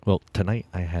Well, tonight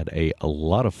I had a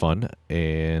lot of fun,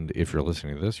 and if you're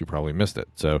listening to this, you probably missed it.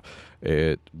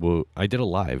 I did a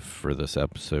live for this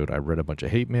episode. I read a bunch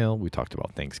of hate mail. We talked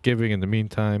about Thanksgiving in the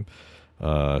meantime.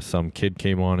 Some kid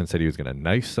came on and said he was going to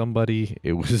knife somebody.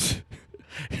 It was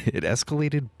it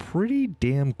escalated pretty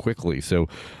damn quickly.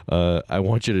 I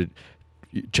want you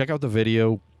to check out the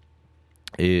video.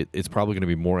 It's probably going to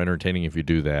be more entertaining if you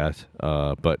do that.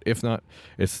 But if not,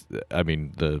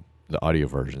 the audio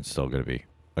version is still going to be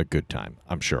a good time.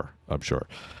 I'm sure.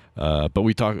 But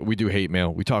we do hate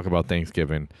mail. We talk about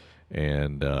Thanksgiving,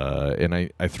 and I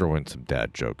throw in some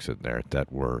dad jokes in there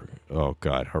that were, oh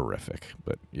God, horrific.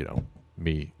 But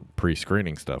me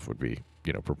pre-screening stuff would be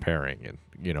preparing, and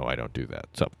I don't do that.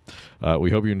 So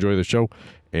we hope you enjoy the show,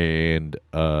 and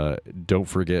don't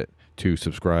forget to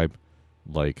subscribe,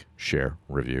 like, share,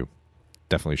 review.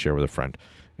 Definitely share with a friend,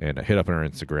 and hit up on our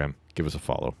Instagram. Give us a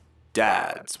follow.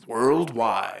 Dads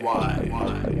Worldwide.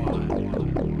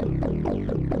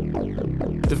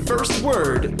 The first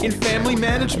word in family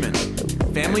management,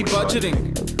 family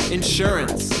budgeting,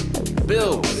 insurance,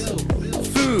 bills,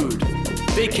 food,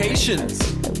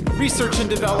 vacations, research and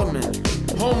development,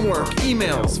 homework,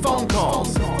 emails, phone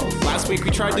calls. Last week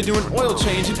we tried to do an oil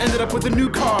change and ended up with a new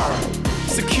car.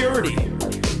 Security.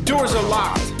 Doors are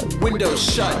locked, windows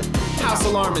shut, house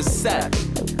alarm is set.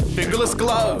 Fingerless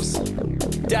gloves.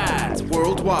 Dads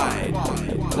Worldwide.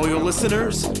 Loyal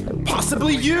listeners,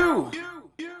 possibly you.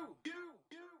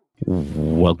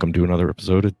 Welcome to another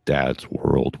episode of Dads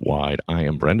Worldwide. I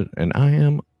am Brendan, and I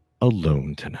am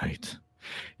alone tonight.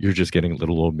 You're just getting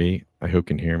little old me. I hope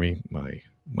you can hear me. My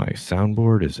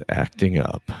soundboard is acting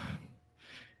up.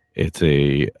 It's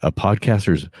a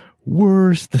podcaster's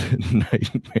worst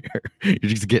nightmare. You're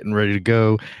just getting ready to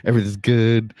go. Everything's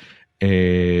good.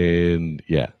 And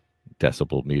yeah,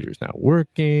 decibel meter's not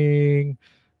working.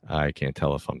 I can't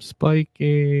tell if I'm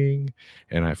spiking,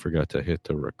 and I forgot to hit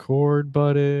the record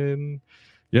button.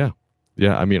 Yeah.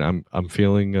 I mean, I'm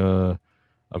feeling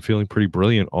pretty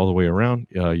brilliant all the way around.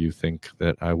 You think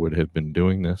that I would have been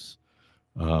doing this,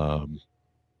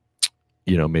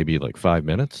 maybe like 5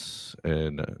 minutes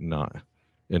and not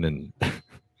in an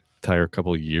entire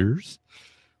couple of years,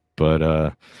 but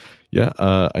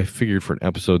I figured for an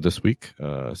episode this week,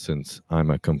 since I'm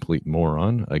a complete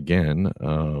moron again.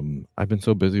 I've been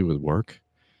so busy with work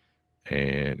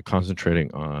and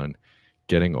concentrating on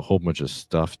getting a whole bunch of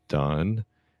stuff done,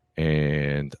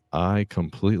 and I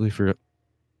completely forgot.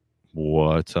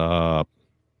 What's up?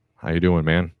 How you doing,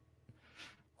 man?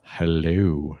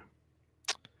 Hello.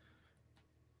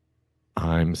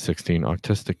 I'm 16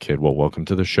 autistic kid. Well, welcome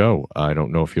to the show. I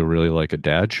don't know if you'll really like a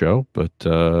dad show, but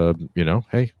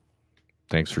hey,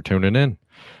 thanks for tuning in.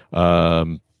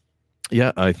 I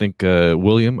think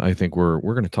William, I think we're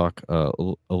going to talk a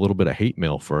little bit of hate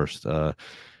mail first.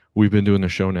 We've been doing the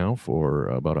show now for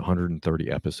about 130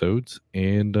 episodes,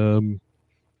 and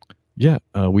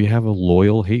we have a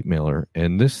loyal hate mailer.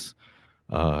 And this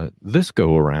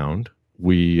go around,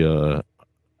 we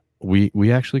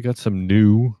actually got some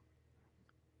new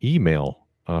email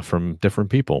from different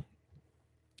people,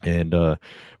 and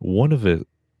one of it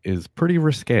is pretty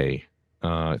risque.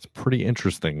 It's pretty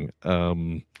interesting.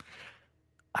 I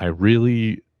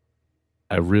really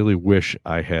wish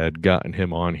I had gotten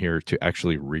him on here to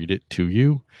actually read it to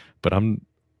you, but I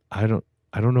don't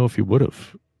know if he would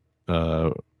have.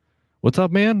 What's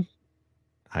up, man?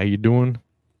 How you doing?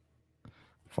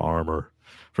 Farmer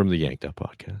from the Yanked Up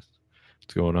podcast.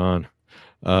 What's going on?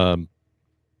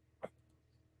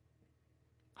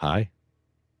 Hi.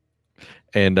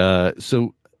 And this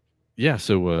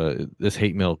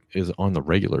hate mail is on the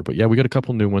regular, but yeah, we got a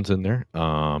couple new ones in there.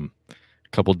 A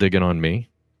couple digging on me.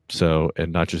 So,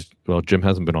 and not just, well, Jim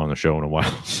hasn't been on the show in a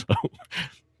while, so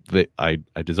I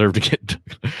deserve to get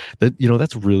that.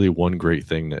 That's really one great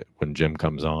thing, that when Jim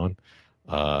comes on,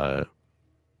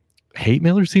 hate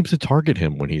mailer seems to target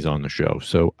him when he's on the show.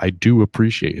 So I do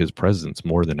appreciate his presence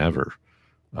more than ever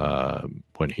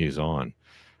when he's on.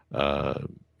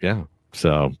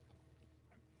 So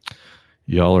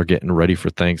y'all are getting ready for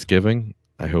Thanksgiving.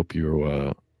 I hope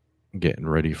you're getting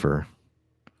ready for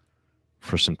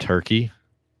some turkey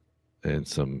and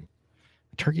some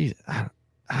turkeys. I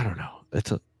don't know. I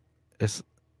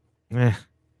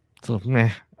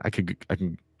can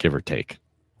give or take.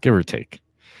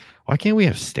 Why can't we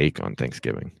have steak on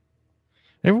Thanksgiving?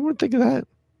 Everyone think of that?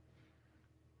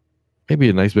 Maybe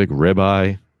a nice big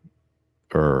ribeye,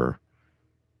 or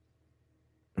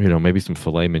maybe some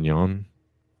filet mignon.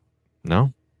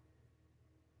 No,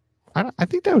 I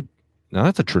think that would. Now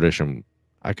that's a tradition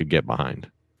I could get behind,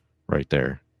 right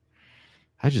there.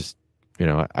 I just,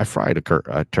 I fried a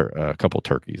couple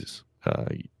turkeys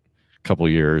couple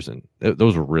years, and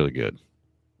those were really good.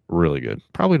 Really good.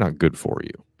 Probably not good for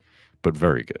you, but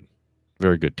very good.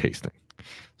 Very good tasting.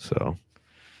 So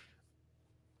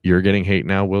you're getting hate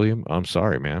now, William. I'm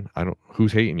sorry, man. I don't.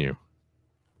 Who's hating you?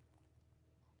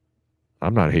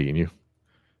 I'm not hating you.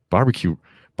 Barbecue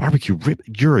rib.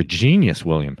 You're a genius,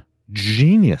 William.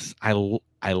 Genius. I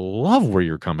love where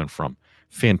you're coming from.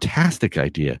 Fantastic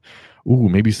idea. Ooh,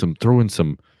 maybe throw in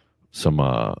some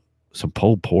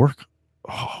pulled pork.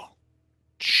 Oh,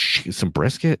 some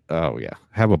brisket. Oh yeah,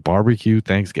 have a barbecue.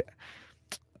 Thanksgiving.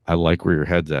 I like where your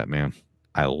head's at, man.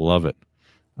 I love it.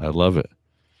 I love it.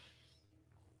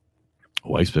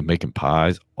 Wife's been making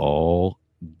pies all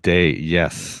day.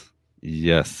 Yes.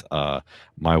 Yes.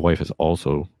 My wife has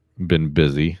also been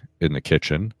busy in the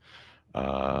kitchen.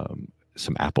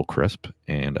 Some apple crisp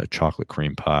and a chocolate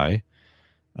cream pie.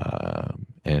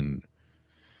 And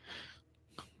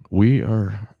we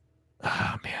are,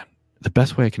 man, the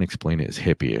best way I can explain it is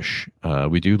hippie-ish.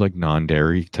 We do like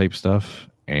non-dairy type stuff.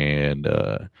 And,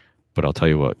 but I'll tell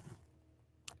you what,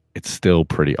 it's still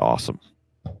pretty awesome.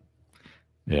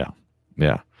 Yeah.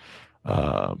 Yeah.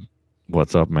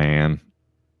 What's up, man?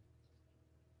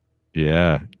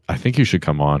 Yeah. I think you should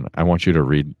come on. I want you to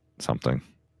read something.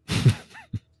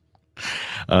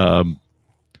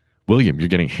 William, you're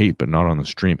getting hate, but not on the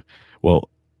stream. Well,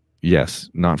 yes,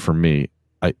 not for me.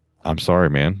 I'm sorry,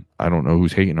 man. I don't know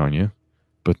who's hating on you,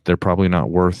 but they're probably not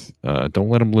worth. Don't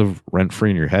let them live rent free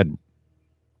in your head.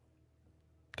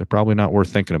 They're probably not worth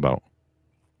thinking about,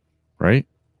 right?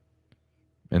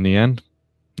 In the end,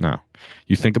 no.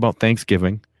 You think about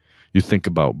Thanksgiving, you think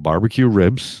about barbecue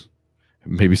ribs,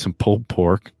 maybe some pulled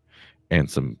pork, and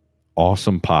some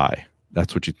awesome pie.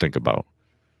 That's what you think about.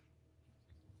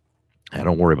 And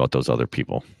don't worry about those other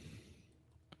people.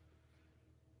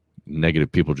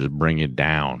 Negative people just bring you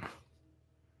down.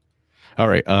 All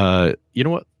right. You know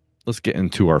what? Let's get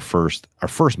into our first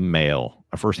mail,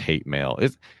 our first hate mail.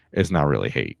 It's not really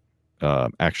hate.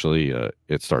 Actually,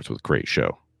 it starts with great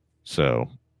show. So,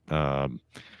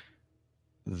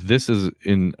 this is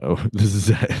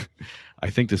I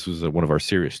think this was one of our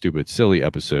serious, stupid, silly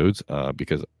episodes,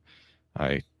 because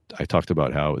I talked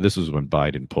about how this was when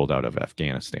Biden pulled out of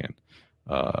Afghanistan.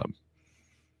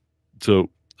 So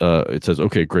it says,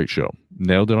 okay, great show.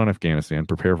 Nailed it on Afghanistan.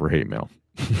 Prepare for hate mail.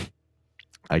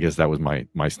 I guess that was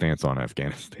my stance on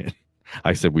Afghanistan.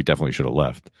 I said we definitely should have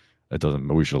left.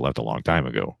 We should have left a long time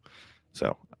ago.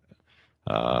 So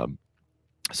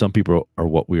some people are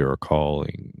what we are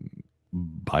calling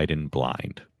Biden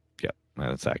blind. Yeah,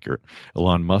 that's accurate.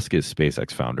 Elon Musk is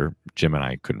SpaceX founder. Jim and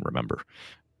I couldn't remember.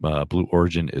 Blue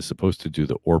Origin is supposed to do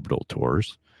the orbital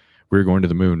tours. We're going to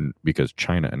the moon because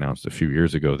China announced a few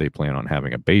years ago they plan on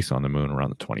having a base on the moon around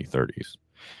the 2030s.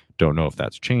 Don't know if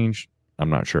that's changed. I'm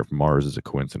not sure if Mars is a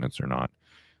coincidence or not.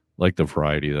 Like the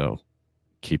variety, though,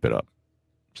 keep it up.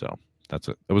 So that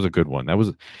was a good one. That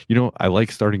was, I like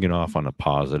starting it off on a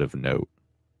positive note.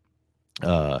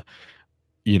 And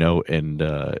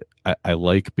I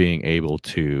like being able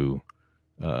to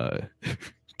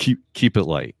keep it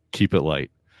light. Keep it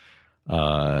light.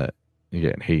 You're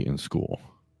getting hate in school.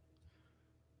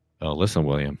 Listen,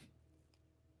 William.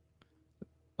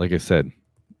 Like I said,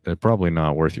 they're probably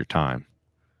not worth your time.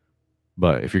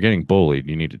 But if you're getting bullied,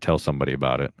 you need to tell somebody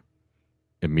about it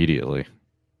immediately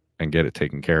and get it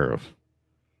taken care of.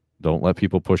 Don't let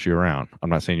people push you around. I'm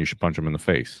not saying you should punch them in the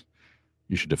face.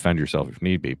 You should defend yourself if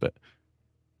need be, but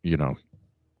you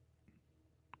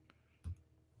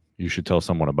should tell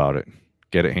someone about it.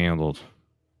 Get it handled.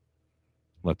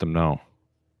 Let them know.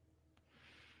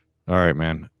 All right,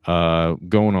 man.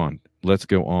 Going on. Let's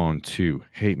go on to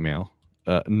hate mail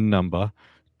number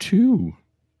 2.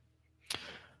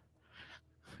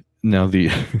 Now the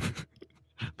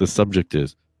subject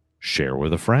is share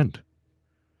with a friend.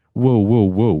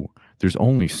 Whoa. There's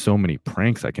only so many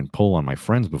pranks I can pull on my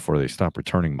friends before they stop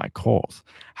returning my calls.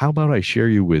 How about I share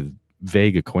you with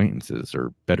vague acquaintances,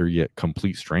 or better yet,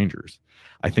 complete strangers?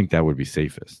 I think that would be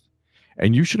safest.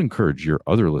 And you should encourage your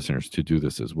other listeners to do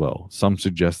this as well. Some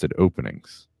suggested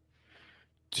openings.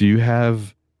 Do you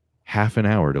have half an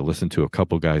hour to listen to a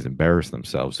couple guys embarrass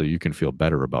themselves so you can feel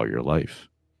better about your life?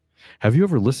 Have you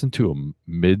ever listened to a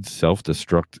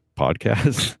mid-self-destruct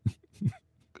podcast?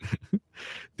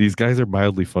 These guys are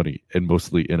mildly funny and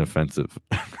mostly inoffensive.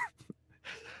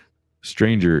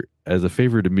 Stranger, as a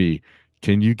favor to me,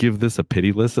 can you give this a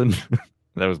pity listen?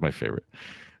 That was my favorite.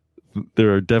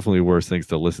 There are definitely worse things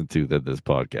to listen to than this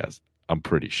podcast. I'm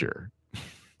pretty sure.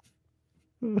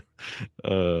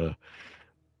 I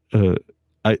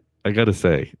gotta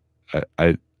say,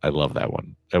 I love that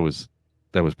one. That was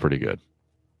pretty good.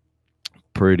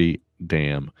 Pretty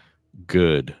damn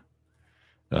Good.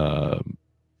 Um,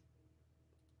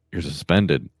 you're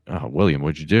suspended. Oh, William,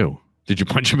 what'd you do? Did you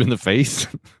punch him in the face?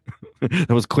 That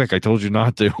was quick. I told you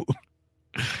not to.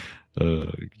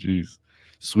 Jeez.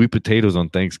 Sweet potatoes on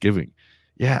Thanksgiving.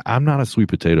 Yeah, I'm not a sweet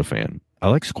potato fan. I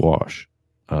like squash,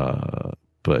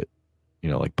 but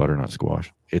like butternut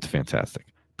squash. It's fantastic.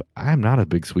 But I'm not a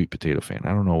big sweet potato fan. I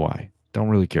don't know why. Don't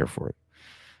really care for it.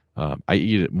 I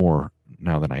eat it more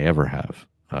now than I ever have,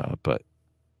 but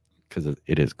because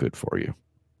it is good for you.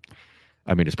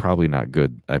 I mean, it's probably not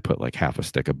good. I put like half a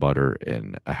stick of butter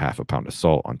and a half a pound of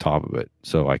salt on top of it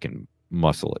so I can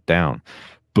muscle it down.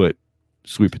 But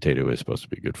sweet potato is supposed to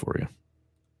be good for you.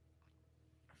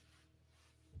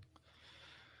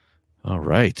 All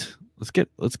right. Let's get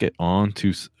on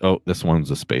to this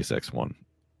one's a SpaceX one.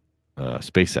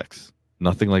 SpaceX.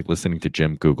 Nothing like listening to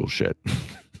Jim Google shit.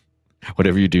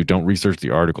 Whatever you do, don't research the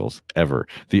articles ever.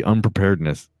 The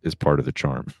unpreparedness is part of the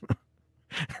charm.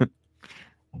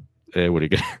 What are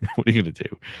you gonna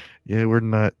do? Yeah, we're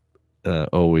not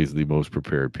always the most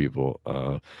prepared people,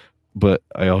 but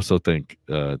I also think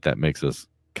that makes us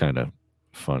kind of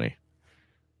funny.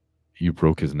 You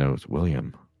broke his nose,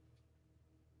 William.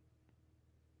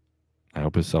 I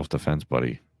hope it's self-defense,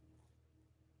 buddy.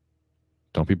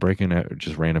 Don't be breaking out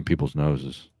just random people's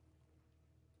noses.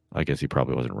 I guess he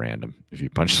probably wasn't random if you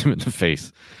punched him in the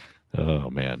face. Oh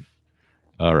man.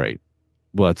 All right.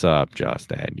 What's up,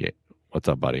 Justin? Yeah. What's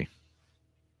up, buddy?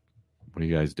 What are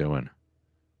you guys doing?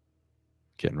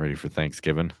 Getting ready for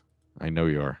Thanksgiving? I know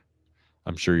you are.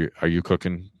 I'm sure are you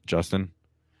cooking, Justin?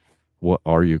 What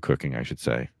are you cooking, I should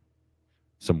say?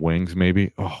 Some wings,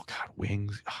 maybe? Oh, God,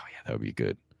 wings? Oh, yeah, that would be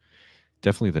good.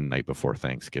 Definitely the night before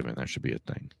Thanksgiving. That should be a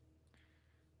thing.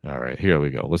 All right, here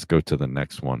we go. Let's go to the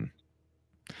next one.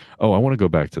 Oh, I want to go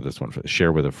back to this one for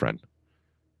share with a friend.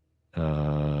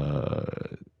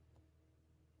 I'm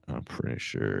pretty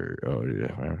sure. Oh,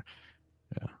 yeah.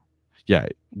 Yeah,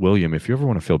 William, if you ever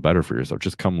want to feel better for yourself,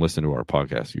 just come listen to our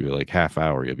podcast. You like half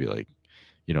hour, you'll be like,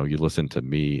 you listen to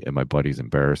me and my buddies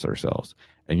embarrass ourselves,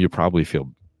 and you probably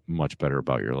feel much better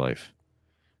about your life.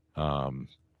 All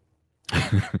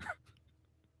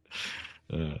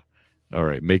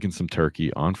right, making some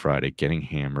turkey on Friday, getting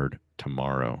hammered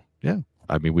tomorrow. Yeah,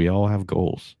 I mean, we all have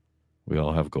goals.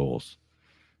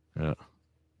 Yeah.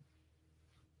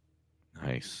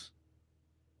 Nice.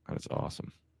 That's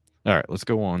awesome. All right, let's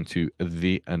go on to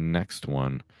the next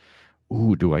one.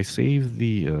 Ooh, do I save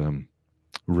the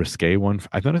risque one?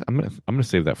 I'm gonna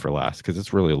save that for last because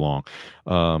it's really long.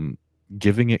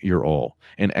 Giving it your all.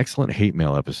 An excellent hate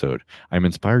mail episode. I'm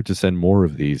inspired to send more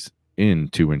of these in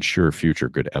to ensure future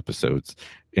good episodes.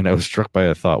 And I was struck by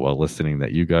a thought while listening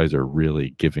that you guys are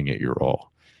really giving it your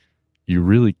all. You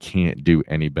really can't do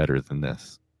any better than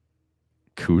this.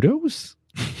 Kudos.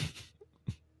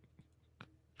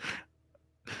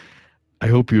 I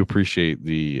hope you appreciate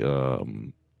the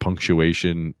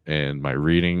punctuation and my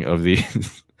reading of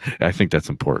these. I think that's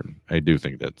important. I do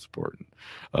think that's important.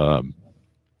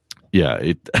 Yeah,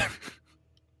 it.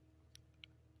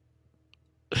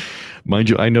 Mind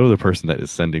you, I know the person that is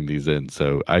sending these in,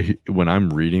 so when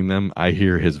I'm reading them, I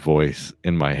hear his voice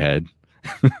in my head.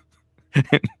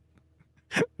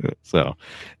 So,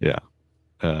 yeah.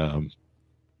 All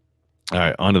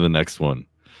right, on to the next one.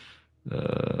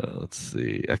 Let's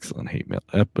see. Excellent hate mail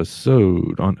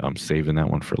episode. I'm saving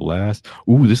that one for last.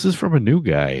 Ooh, this is from a new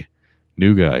guy.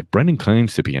 Brendan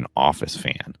claims to be an Office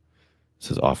fan.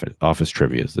 This is office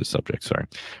trivia is the subject. Sorry.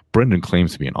 Brendan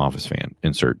claims to be an Office fan.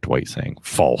 Insert Dwight saying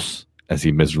false as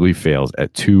he miserably fails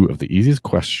at two of the easiest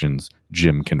questions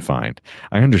Jim can find.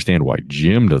 I understand why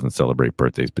Jim doesn't celebrate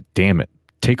birthdays, but damn it.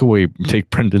 Take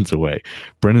Brendan's away.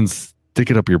 Brendan, stick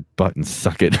it up your butt and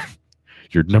suck it.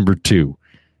 You're number 2.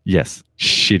 Yes,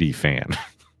 shitty fan.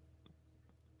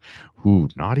 Ooh,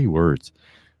 naughty words.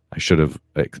 I should have.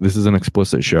 This is an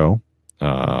explicit show.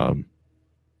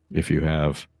 If you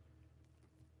have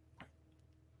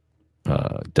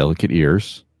delicate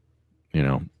ears,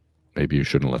 maybe you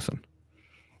shouldn't listen.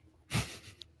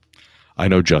 I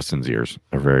know Justin's ears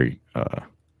are very.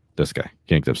 This guy,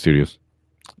 Yanked Up Studios,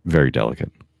 very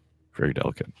delicate. Very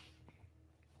delicate.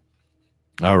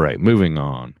 All right, moving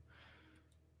on.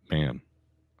 Man.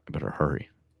 I better hurry.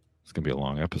 It's going to be a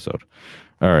long episode.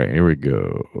 All right, here we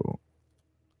go.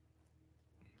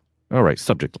 All right,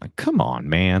 subject line. Come on,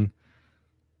 man.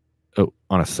 Oh,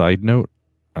 on a side note,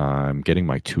 I'm getting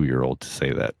my 2-year-old to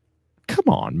say that. Come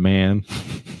on, man.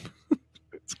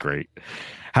 It's great.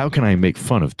 How can I make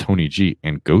fun of Tony G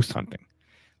and ghost hunting?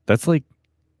 That's like,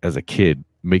 as a kid,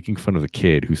 making fun of the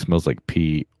kid who smells like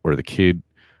pee or the kid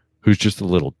who's just a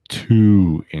little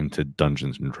too into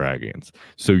Dungeons and Dragons.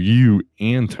 So you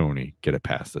and Tony get a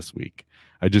pass this week.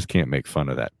 I just can't make fun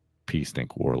of that pea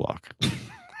stink warlock.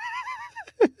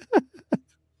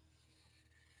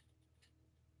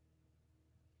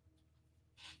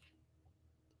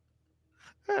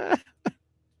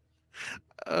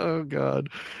 Oh God.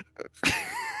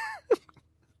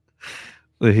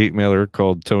 The hate mailer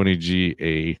called Tony G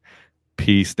a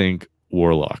pea stink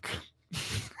warlock.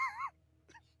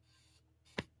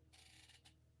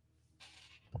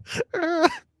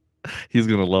 He's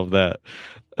gonna love that.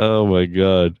 Oh my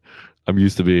God. I'm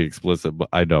used to being explicit, but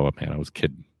I know it, man. I was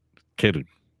kidding.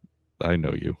 I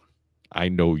know you.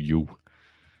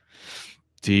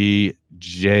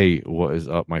 DJ, what is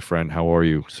up, my friend? How are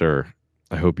you, sir?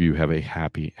 I hope you have a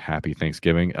happy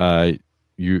Thanksgiving. Man,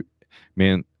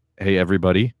 hey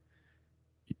everybody,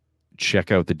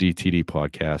 check out the DTD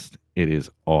podcast. It is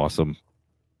awesome,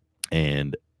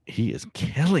 and he is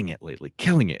killing it lately,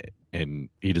 and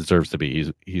he deserves to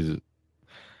be. He's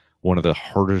one of the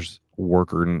hardest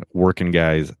working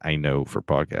guys I know for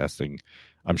podcasting.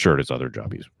 I'm sure at his other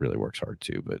job he really works hard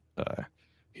too, but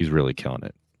he's really killing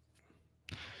it.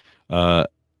 Oh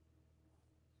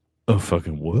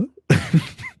fucking what?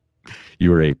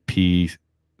 You are a pea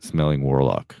smelling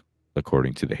warlock,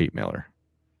 according to the hate mailer.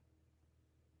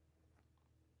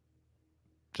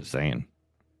 Just saying.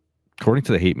 According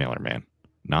to the hate mailer, man.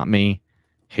 Not me.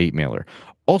 Hate mailer.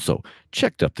 Also,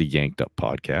 checked up the Yanked Up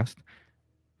podcast.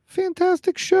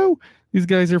 Fantastic show. These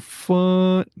guys are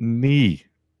funny.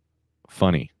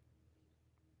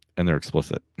 And they're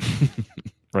explicit.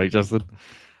 Right, Justin?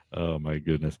 Oh my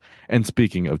goodness. And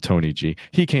speaking of Tony G,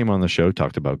 he came on the show,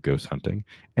 talked about ghost hunting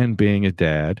and being a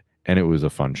dad, and it was a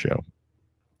fun show,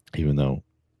 even though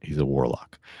he's a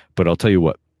warlock. But I'll tell you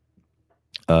what,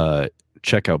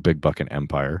 check out Big Buck and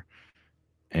Empire,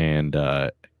 and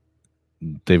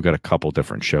they've got a couple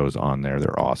different shows on there.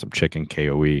 They're awesome. Chicken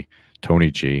KOE,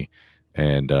 Tony G,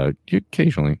 and you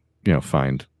occasionally,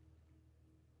 find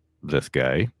this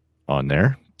guy on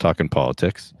there talking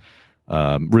politics.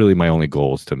 Really, my only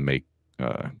goal is to make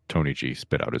Tony G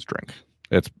spit out his drink.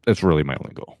 That's really my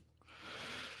only goal.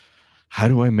 How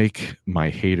do I make my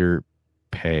hater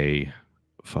pay?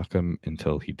 Fuck him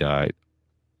until he died.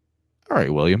 All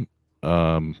right, William.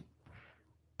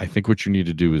 I think what you need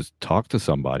to do is talk to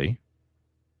somebody.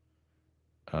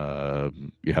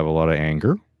 You have a lot of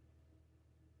anger,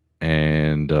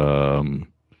 and now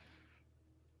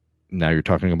you're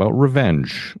talking about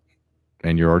revenge.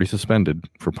 And you're already suspended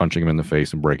for punching him in the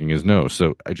face and breaking his nose.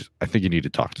 So I think you need to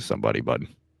talk to somebody, bud.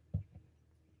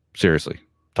 Seriously,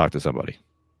 talk to somebody.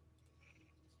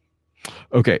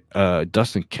 Okay,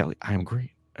 Dustin Kelly, I am great.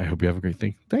 I hope you have a great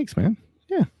thing. Thanks, man.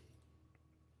 Yeah.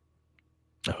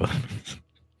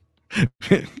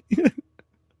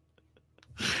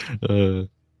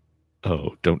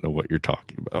 Don't know what you're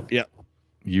talking about. Yeah,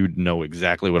 you know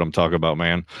exactly what I'm talking about,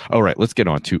 man. All right, let's get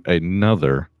on to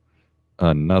another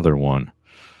one.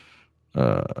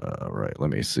 Right,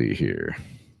 let me see here.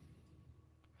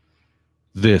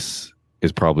 This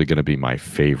is probably going to be my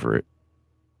favorite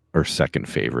or second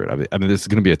favorite. I mean, this is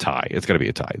going to be a tie. It's going to be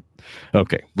a tie.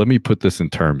 Okay, let me put this in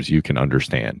terms you can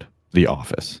understand. The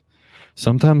Office.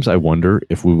 Sometimes I wonder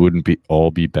if we wouldn't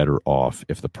all be better off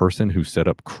if the person who set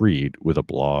up Creed with a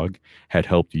blog had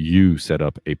helped you set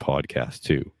up a podcast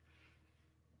too.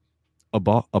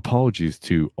 Apologies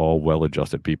to all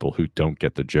well-adjusted people who don't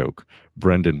get the joke.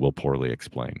 Brendan will poorly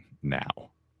explain now.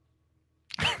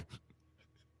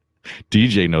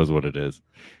 DJ knows what it is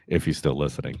if he's still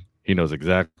listening. He knows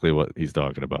exactly what he's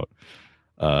talking about.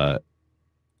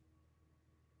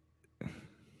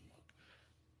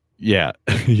 Yeah,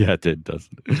 it does.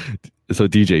 So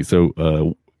DJ,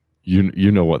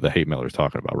 you know what the hate mailer is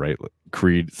talking about, right?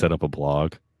 Creed set up a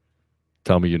blog.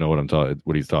 Tell me you know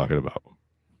what he's talking about.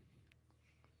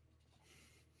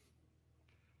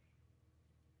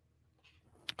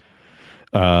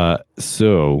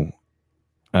 So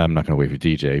I'm not going to wait for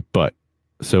DJ, but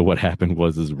so what happened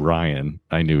was Ryan,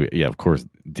 I knew, yeah, of course,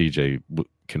 DJ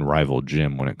can rival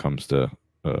Jim when it comes to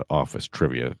Office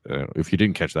trivia. If you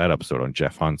didn't catch that episode on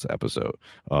Jeff Hunt's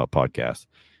podcast,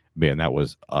 man, that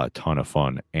was a ton of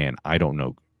fun. And I don't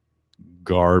know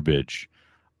garbage.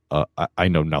 I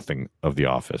know nothing of The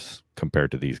Office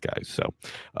compared to these guys. So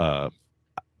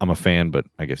I'm a fan, but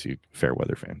I guess you fair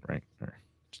weather fan, right? Or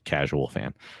casual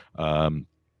fan.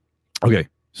 Okay,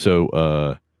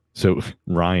 so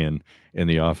Ryan in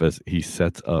The Office, he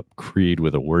sets up Creed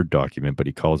with a Word document, but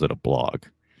he calls it a blog,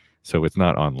 so it's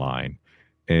not online.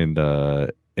 And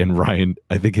Ryan,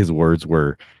 I think his words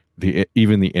were,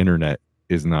 even the internet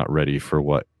is not ready for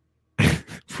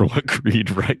for what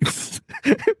Creed writes.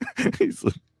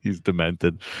 he's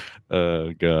demented.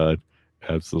 Oh God,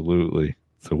 absolutely.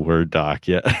 It's a Word doc.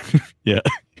 Yeah, yeah.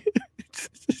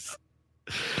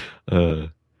 I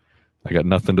got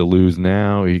nothing to lose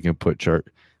now. You can put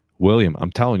chart. William,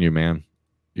 I'm telling you, man,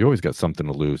 you always got something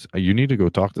to lose. You need to go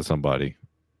talk to somebody.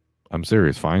 I'm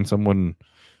serious. Find someone.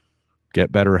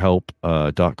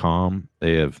 GetBetterHelp.com.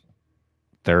 They have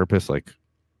therapists like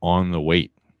on the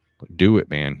wait. Do it,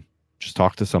 man. Just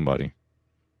talk to somebody.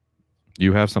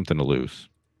 You have something to lose.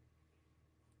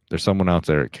 There's someone out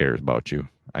there that cares about you.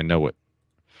 I know it.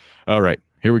 All right,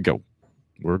 here we go.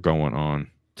 We're going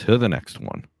on to the next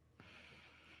one.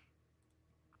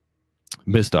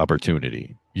 Missed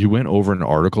opportunity. You went over an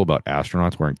article about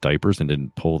astronauts wearing diapers and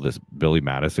didn't pull this Billy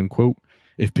Madison quote.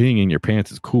 If peeing in your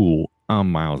pants is cool,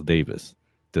 I'm Miles Davis.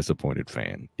 Disappointed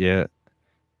fan. Yeah,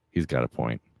 he's got a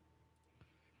point.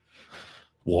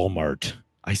 Walmart.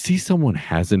 I see someone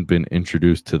hasn't been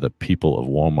introduced to the People of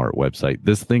Walmart website.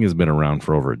 This thing has been around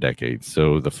for over a decade,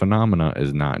 so the phenomena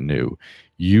is not new.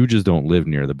 You just don't live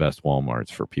near the best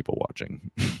Walmarts for people watching.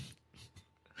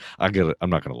 I'm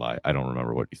not going to lie. I don't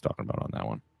remember what he's talking about on that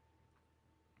one.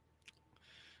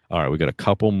 All right, we got a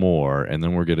couple more, and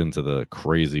then we'll get into the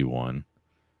crazy one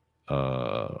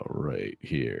right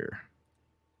here.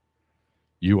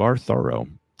 You are thorough.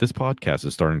 This podcast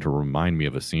is starting to remind me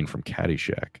of a scene from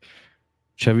Caddyshack.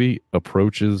 Chevy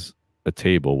approaches a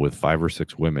table with 5 or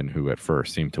 6 women who at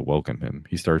first seem to welcome him.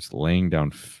 He starts laying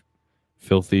down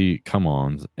filthy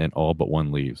come-ons, and all but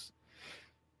one leaves.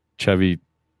 Chevy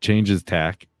changes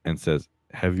tack and says,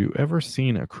 "Have you ever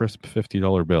seen a crisp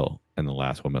 $50 bill?" And the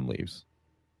last woman leaves.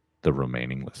 The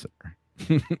remaining listener.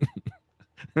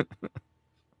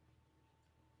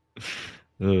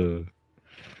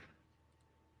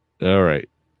 All right.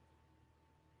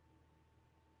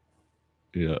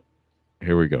 Yeah.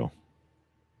 Here we go.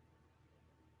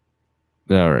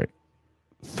 All right.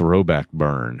 Throwback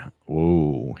burn.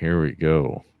 Whoa, here we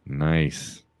go.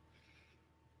 Nice.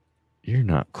 You're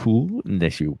not cool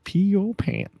unless you pee your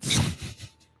pants.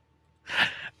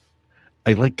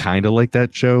 I kind of like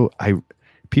that show.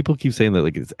 People keep saying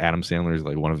that it's Adam Sandler's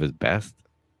one of his best.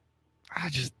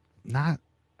 I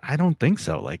don't think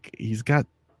so. I think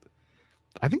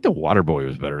The Waterboy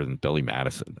was better than Billy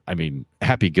Madison. I mean,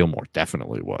 Happy Gilmore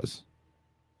definitely was.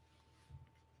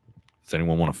 Does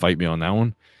anyone want to fight me on that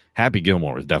one? Happy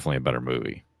Gilmore was definitely a better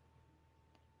movie.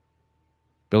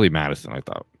 Billy Madison, I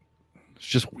thought, it's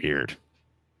just weird.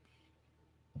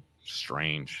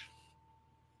 Strange.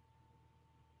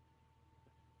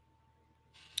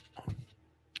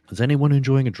 Is anyone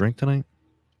enjoying a drink tonight?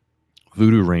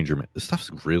 Voodoo Ranger. This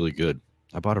stuff's really good.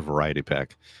 I bought a variety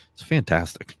pack. It's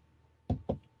fantastic.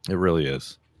 It really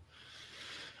is.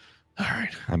 All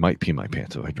right. I might pee my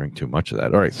pants if I drink too much of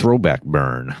that. All right. Throwback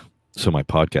burn. So my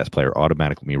podcast player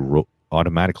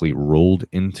automatically rolled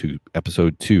into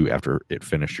episode 2 after it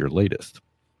finished your latest.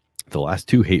 The last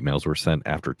 2 hate mails were sent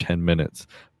after 10 minutes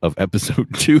of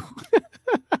episode 2.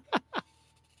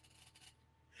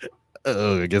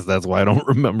 I guess that's why I don't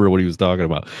remember what he was talking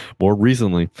about. More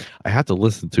recently, I had to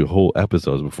listen to whole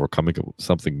episodes before coming up with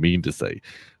something mean to say.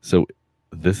 So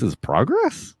this is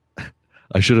progress?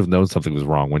 I should have known something was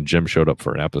wrong when Jim showed up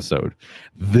for an episode.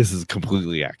 This is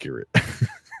completely accurate.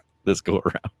 This go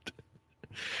around.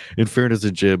 In fairness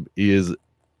to Jim, he is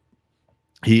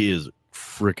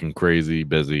freaking crazy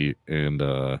busy, and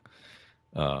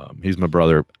he's my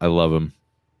brother. I love him.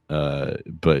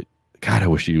 But God, I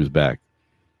wish he was back.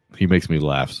 He makes me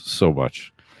laugh so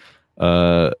much.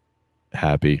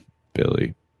 Happy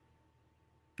Billy.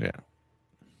 Yeah.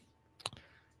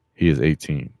 He is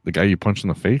 18. The guy you punched in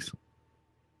the face?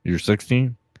 You're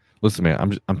 16? Listen,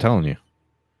 man, I'm telling you.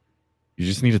 You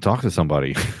just need to talk to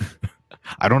somebody.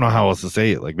 I don't know how else to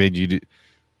say it. Man, you need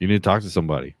to talk to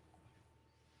somebody.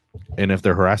 And if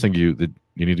they're harassing you,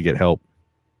 you need to get help.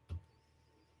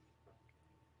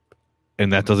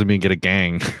 And that doesn't mean get a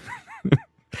gang.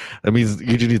 That means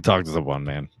you just need to talk to someone,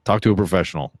 man. Talk to a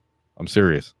professional. I'm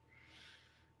serious.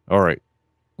 All right.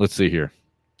 Let's see here.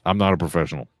 I'm not a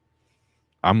professional.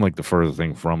 I'm the furthest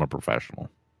thing from a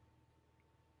professional.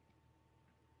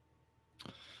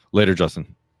 Later,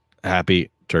 Justin. Happy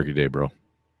Turkey Day, bro.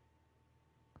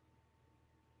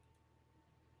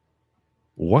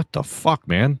 What the fuck,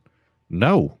 man?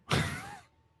 No.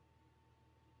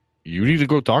 You need to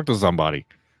go talk to somebody.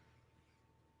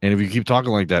 And if you keep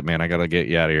talking like that, man, I got to get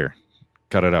you out of here.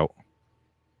 Cut it out.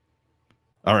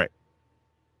 All right.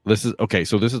 This is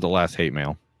the last hate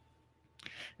mail.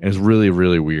 And it's really,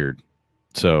 really weird.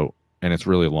 And it's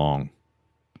really long.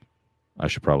 I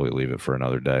should probably leave it for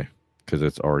another day because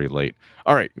it's already late.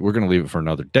 All right. We're going to leave it for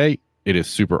another day. it is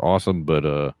super awesome. But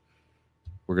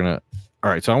we're gonna. All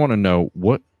right, so I want to know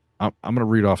what I'm gonna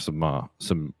read off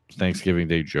some Thanksgiving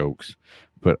Day jokes,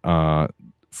 but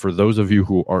for those of you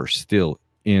who are still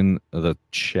in the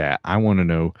chat, I want to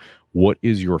know what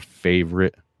is your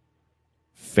favorite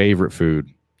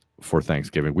food for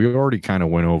Thanksgiving. We already kind of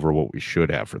went over what we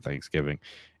should have for Thanksgiving,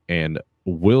 and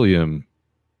William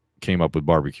came up with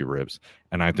barbecue ribs,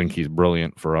 and I think he's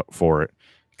brilliant for it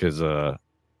because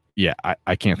yeah,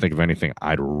 I can't think of anything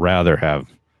I'd rather have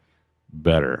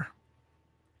better.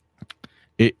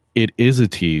 It is a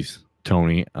tease,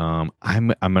 Tony. I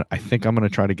think I'm gonna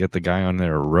try to get the guy on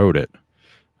there who wrote it.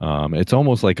 It's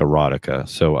almost like erotica,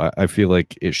 so I feel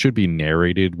like it should be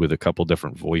narrated with a couple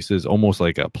different voices, almost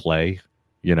like a play,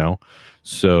 you know.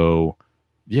 So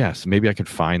yes, maybe I could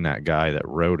find that guy that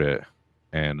wrote it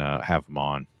and have him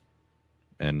on,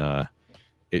 and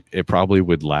it probably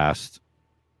would last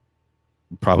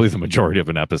probably the majority of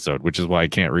an episode, which is why I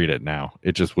can't read it now.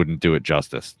 It just wouldn't do it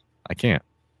justice. I can't.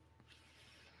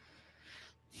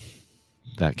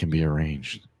 That can be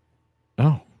arranged.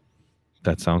 Oh,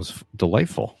 that sounds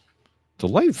delightful.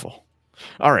 Delightful.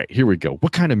 All right, here we go.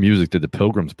 What kind of music did the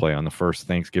Pilgrims play on the first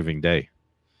Thanksgiving Day?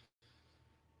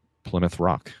 Plymouth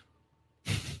Rock.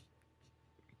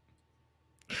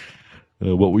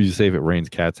 What will you say if it rains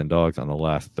cats and dogs on the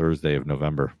last Thursday of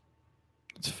November?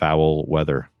 It's foul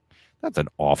weather. That's an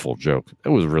awful joke.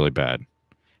 That was really bad.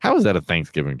 How is that a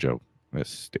Thanksgiving joke? That's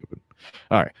stupid.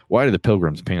 All right. Why do the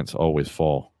Pilgrims' pants always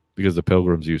fall? Because the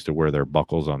Pilgrims used to wear their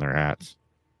buckles on their hats.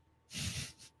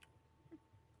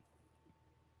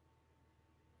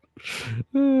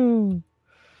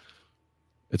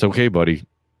 It's okay, buddy,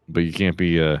 but you can't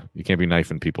be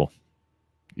knifing people.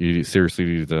 You seriously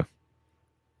need to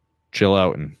chill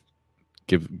out and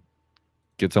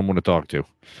get someone to talk to.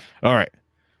 All right.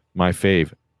 My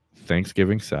fave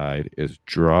Thanksgiving side is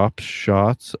drop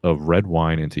shots of red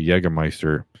wine into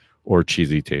Jägermeister or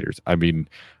cheesy taters. I mean,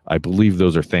 I believe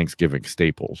those are Thanksgiving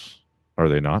staples. Are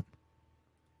they not?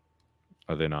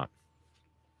 Are they not?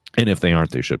 And if they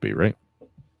aren't, they should be, right?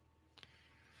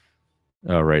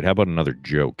 All right. How about another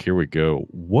joke? Here we go.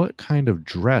 What kind of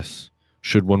dress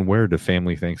should one wear to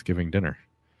family Thanksgiving dinner?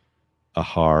 A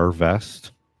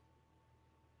harvest?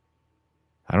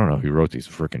 I don't know who wrote these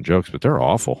freaking jokes, but they're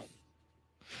awful.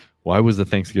 Why was the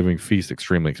Thanksgiving feast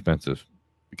extremely expensive?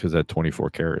 Because it had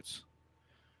 24 carats.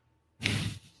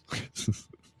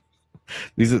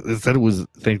 They said it was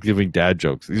Thanksgiving dad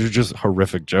jokes. These are just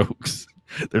horrific jokes.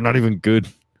 They're not even good.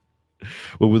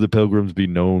 What would the Pilgrims be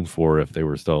known for if they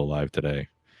were still alive today?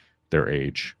 Their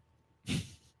age.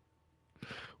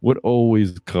 What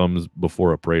always comes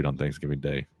before a parade on Thanksgiving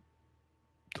Day?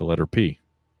 The letter P.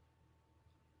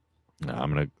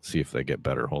 I'm going to see if they get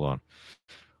better. Hold on.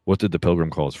 What did the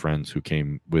Pilgrim call his friends who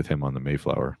came with him on the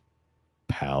Mayflower?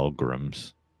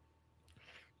 Palgrims.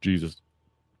 Jesus.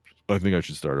 I think I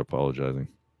should start apologizing.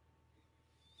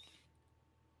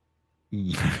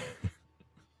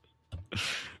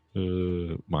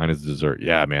 Mine is dessert.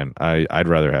 Yeah, man. I'd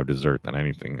rather have dessert than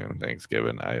anything on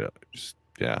Thanksgiving. I just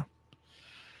yeah.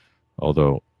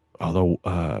 Although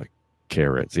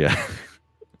carrots, yeah.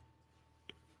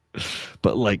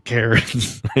 But like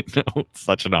carrots, I know it's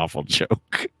such an awful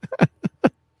joke.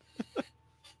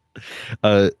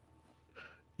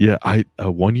 Yeah, I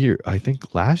one year, I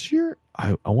think last year,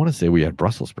 I want to say we had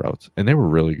Brussels sprouts, and they were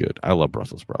really good. I love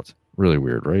Brussels sprouts. Really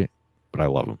weird, right? But I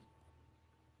love them.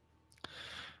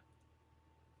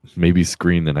 Maybe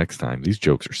screen the next time. These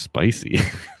jokes are spicy.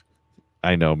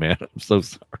 I know, man. I'm so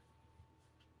sorry.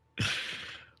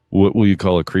 What will you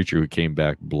call a creature who came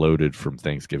back bloated from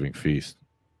Thanksgiving feast?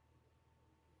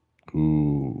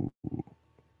 Ooh.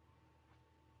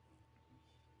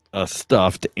 A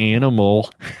stuffed animal.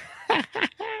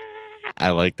 I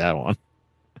like that one.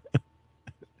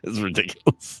 It's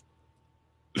ridiculous.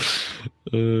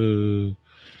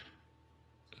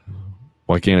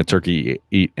 Why can't a turkey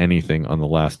eat anything on the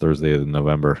last Thursday of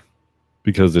November?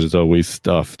 Because it is always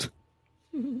stuffed.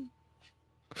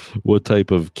 What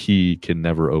type of key can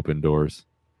never open doors?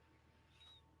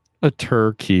 A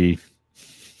turkey.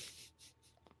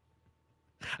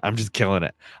 I'm just killing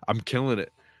it. I'm killing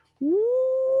it.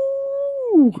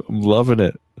 Woo! I'm loving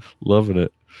it. Loving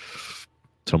it.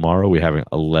 Tomorrow we're having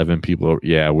 11 people.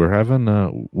 Yeah, we're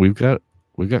having we've got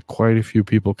quite a few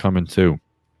people coming too.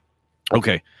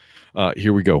 Okay.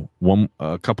 Here we go.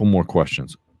 A couple more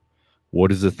questions.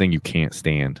 What is the thing you can't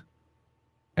stand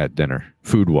at dinner,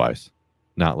 food-wise?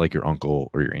 Not like your uncle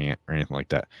or your aunt or anything like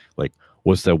that. Like,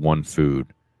 what's that one food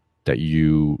that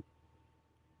you're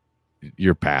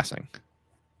passing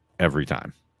every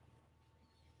time?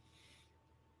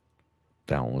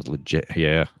 That one was legit.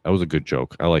 Yeah, that was a good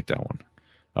joke. I like that one.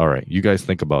 All right, you guys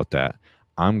think about that.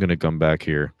 I'm going to come back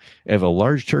here. If a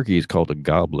large turkey is called a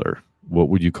gobbler, what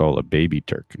would you call a baby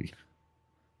turkey?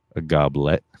 A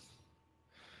goblet.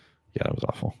 Yeah, that was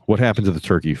awful. What happened to the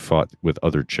turkey fought with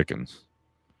other chickens?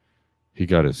 He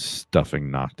got his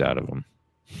stuffing knocked out of him.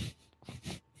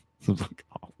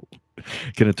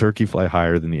 Can a turkey fly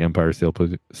higher than the Empire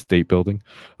State Building?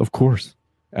 Of course.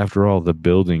 After all, the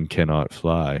building cannot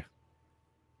fly.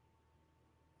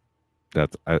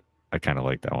 I kind of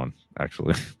like that one,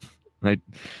 actually.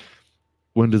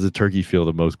 When does a turkey feel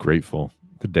the most grateful?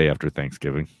 The day after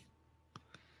Thanksgiving.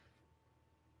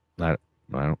 I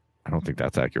don't think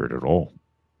that's accurate at all.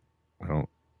 Oh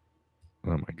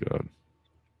my God.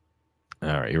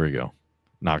 All right, here we go.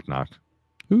 Knock, knock.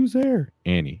 Who's there?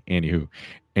 Annie. Annie who?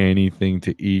 Anything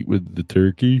to eat with the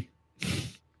turkey?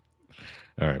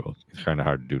 All right, well, it's kind of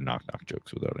hard to do knock, knock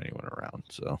jokes without anyone around,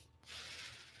 so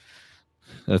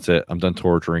that's it. I'm done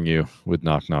torturing you with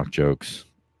knock, knock jokes.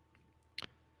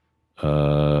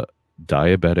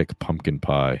 Diabetic pumpkin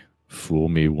pie. Fool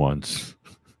me once.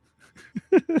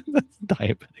 That's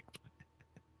diabetic.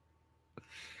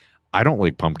 I don't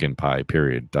like pumpkin pie,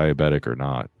 period. Diabetic or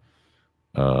not.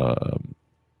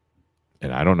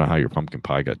 And I don't know how your pumpkin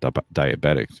pie got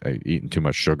diabetic. Eating too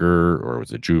much sugar, or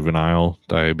was it juvenile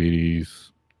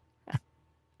diabetes?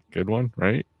 Good one,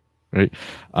 right? Right.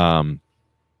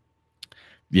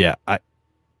 Yeah, I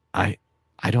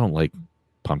don't like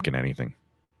pumpkin anything.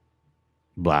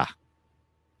 Blah.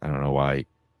 I don't know why.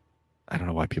 I don't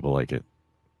know why people like it.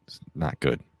 It's not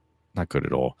good. Not good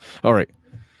at all. All right.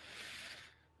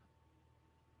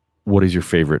 What is your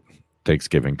favorite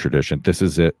Thanksgiving tradition? This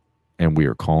is it, and we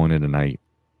are calling it a night.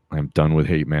 I'm done with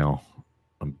hate mail.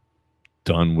 I'm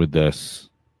done with this.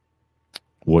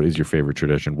 What is your favorite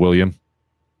tradition? William,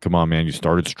 come on, man. You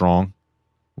started strong.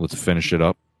 Let's finish it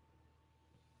up.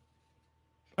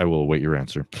 I will await your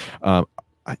answer.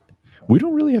 We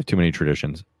don't really have too many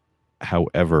traditions.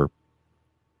 However,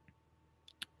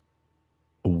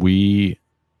 I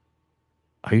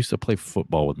used to play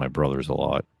football with my brothers a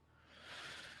lot.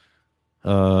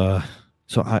 So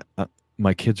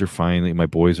my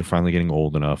boys are finally getting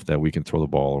old enough that we can throw the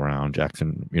ball around.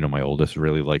 Jackson, my oldest,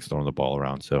 really likes throwing the ball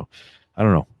around. So I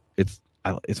don't know.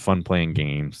 It's fun playing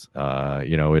games,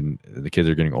 and the kids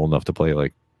are getting old enough to play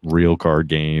like real card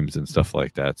games and stuff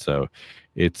like that. So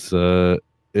it's a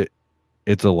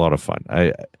lot of fun.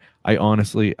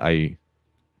 I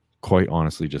quite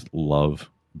honestly just love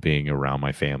being around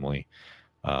my family.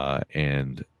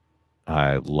 And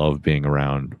I love being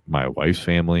around my wife's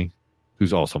family,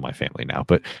 who's also my family now,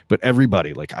 but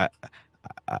everybody, like I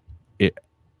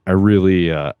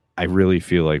really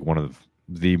feel like one of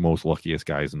the most luckiest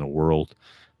guys in the world.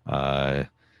 I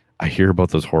hear about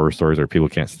those horror stories where people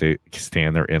can't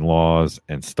stand their in-laws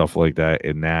and stuff like that.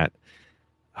 And that,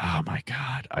 oh my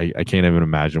God, I can't even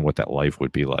imagine what that life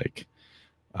would be like.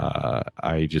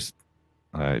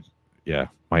 Yeah,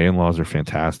 my in-laws are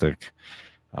fantastic,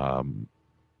 all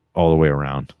the way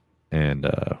around. And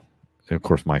of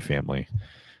course my family,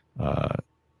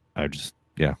 I just,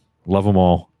 love them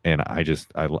all. And I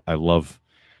love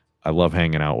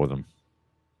hanging out with them.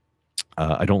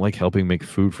 I don't like helping make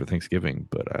food for Thanksgiving,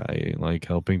 but I like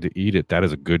helping to eat it. That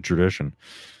is a good tradition.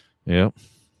 Yep.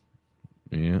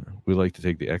 Yeah. We like to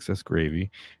take the excess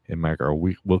gravy and make our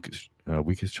weakest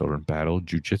children battle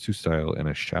jujitsu style in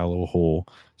a shallow hole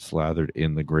slathered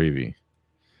in the gravy.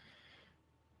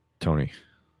 Tony,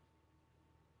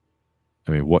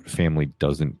 I mean, what family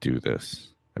doesn't do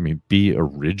this? I mean, be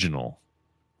original.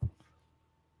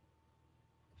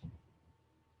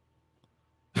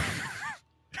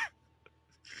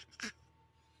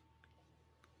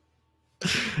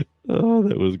 Oh,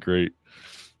 that was great.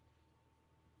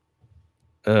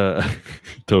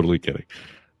 Totally kidding.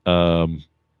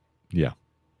 Yeah.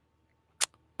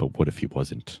 But what if he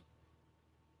wasn't?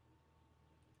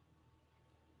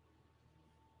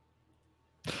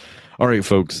 All right,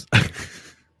 folks.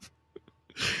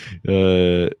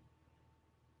 Oh,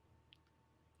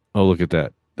 look at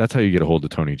that. That's how you get a hold of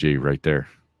Tony G right there.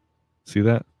 See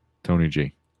that? Tony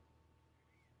G.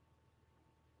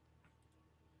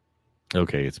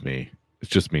 Okay, it's me.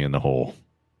 It's just me in the hole.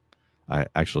 I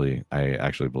actually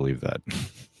believe that.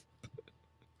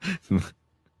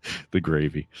 The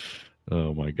gravy.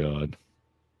 Oh my God.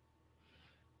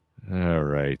 All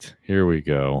right, here we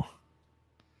go.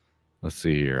 Let's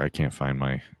see here. I can't find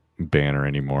my banner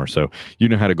anymore. So you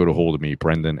know how to go to hold of me,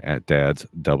 Brendan at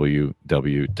dadsww.com.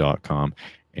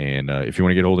 And if you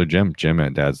want to get hold of Jim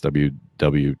at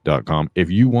dadsww.com. If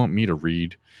you want me to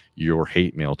read your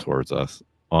hate mail towards us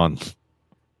on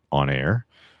air,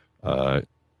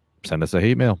 send us a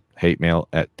hate mail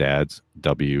at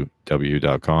dadsww.com.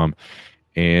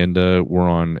 And we're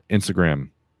on Instagram,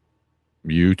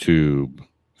 YouTube,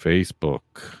 Facebook.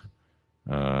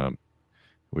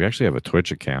 We actually have a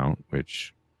Twitch account,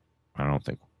 which I don't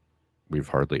think we've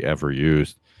hardly ever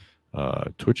used.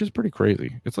 Twitch is pretty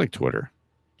crazy. It's like Twitter.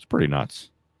 It's pretty nuts.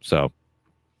 So,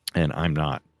 and I'm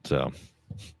not. So,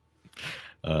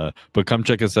 but come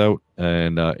check us out.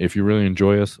 And if you really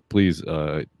enjoy us, please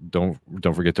don't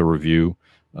forget to review,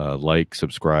 like,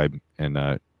 subscribe,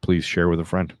 and please share with a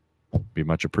friend. Be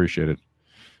much appreciated.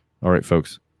 All right,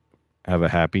 folks. Have a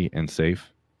happy and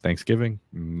safe Thanksgiving.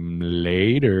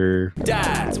 Later.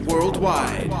 Dads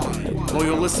worldwide.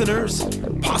 Loyal listeners,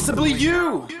 possibly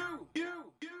you.